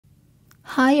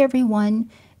Hi everyone,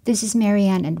 this is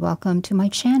Marianne and welcome to my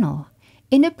channel.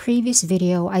 In a previous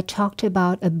video, I talked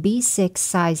about a B6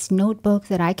 size notebook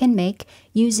that I can make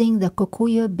using the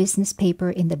Kokuyo business paper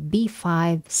in the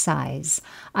B5 size.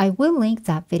 I will link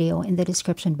that video in the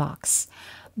description box.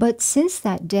 But since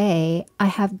that day, I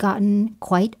have gotten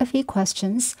quite a few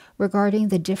questions regarding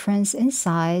the difference in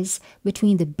size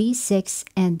between the B6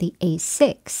 and the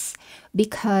A6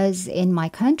 because in my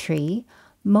country,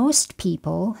 most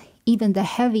people, even the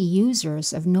heavy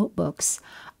users of notebooks,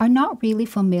 are not really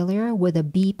familiar with the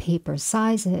B paper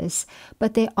sizes,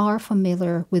 but they are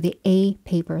familiar with the A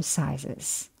paper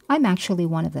sizes. I'm actually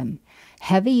one of them.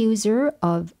 Heavy user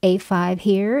of A5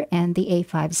 here and the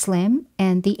A5 Slim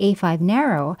and the A5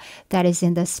 Narrow that is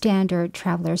in the standard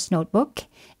traveler's notebook.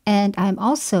 And I'm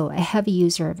also a heavy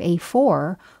user of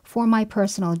A4 for my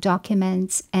personal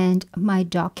documents and my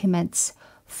documents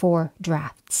for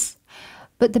drafts.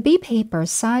 But the B paper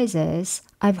sizes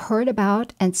I've heard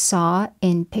about and saw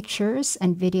in pictures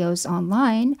and videos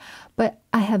online, but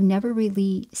I have never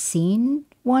really seen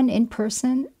one in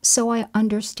person, so I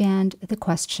understand the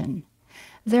question.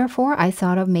 Therefore, I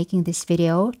thought of making this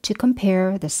video to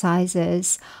compare the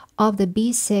sizes of the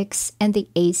B6 and the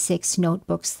A6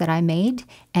 notebooks that I made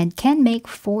and can make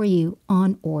for you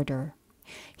on order.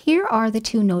 Here are the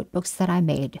two notebooks that I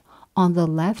made. On the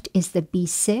left is the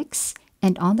B6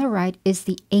 and on the right is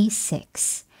the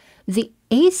A6. The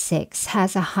A6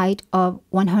 has a height of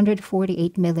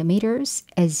 148 millimeters,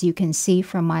 as you can see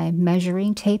from my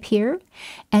measuring tape here,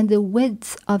 and the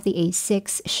width of the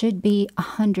A6 should be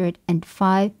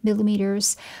 105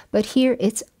 millimeters, but here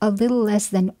it's a little less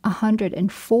than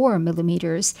 104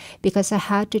 millimeters because I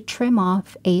had to trim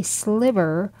off a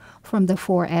sliver from the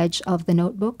foredge of the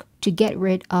notebook to get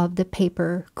rid of the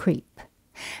paper creep.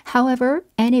 However,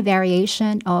 any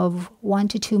variation of 1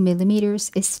 to 2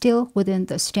 millimeters is still within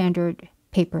the standard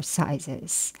paper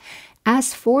sizes.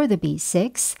 As for the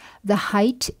B6, the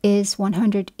height is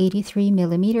 183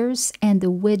 millimeters and the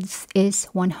width is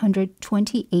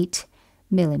 128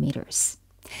 millimeters.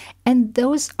 And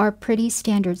those are pretty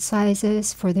standard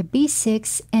sizes for the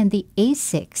B6 and the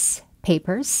A6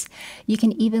 papers. You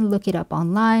can even look it up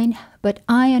online, but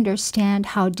I understand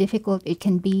how difficult it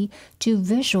can be to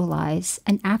visualize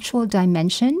an actual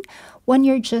dimension when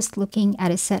you're just looking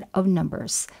at a set of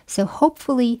numbers. So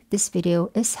hopefully this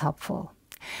video is helpful.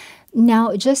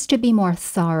 Now, just to be more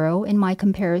thorough in my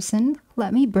comparison,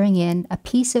 let me bring in a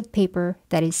piece of paper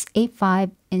that is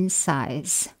A5 in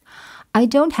size. I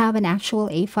don't have an actual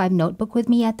A5 notebook with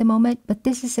me at the moment, but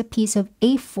this is a piece of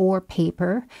A4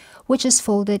 paper, which is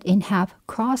folded in half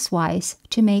crosswise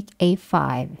to make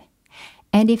A5.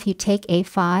 And if you take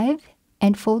A5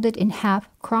 and fold it in half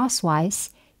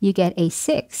crosswise, you get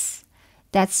A6.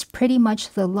 That's pretty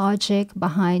much the logic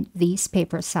behind these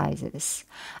paper sizes.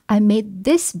 I made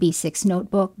this B6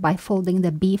 notebook by folding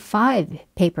the B5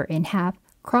 paper in half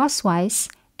crosswise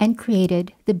and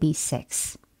created the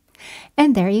B6.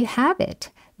 And there you have it.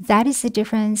 That is the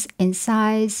difference in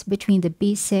size between the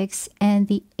B6 and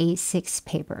the A6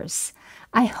 papers.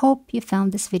 I hope you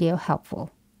found this video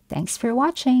helpful. Thanks for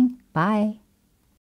watching. Bye.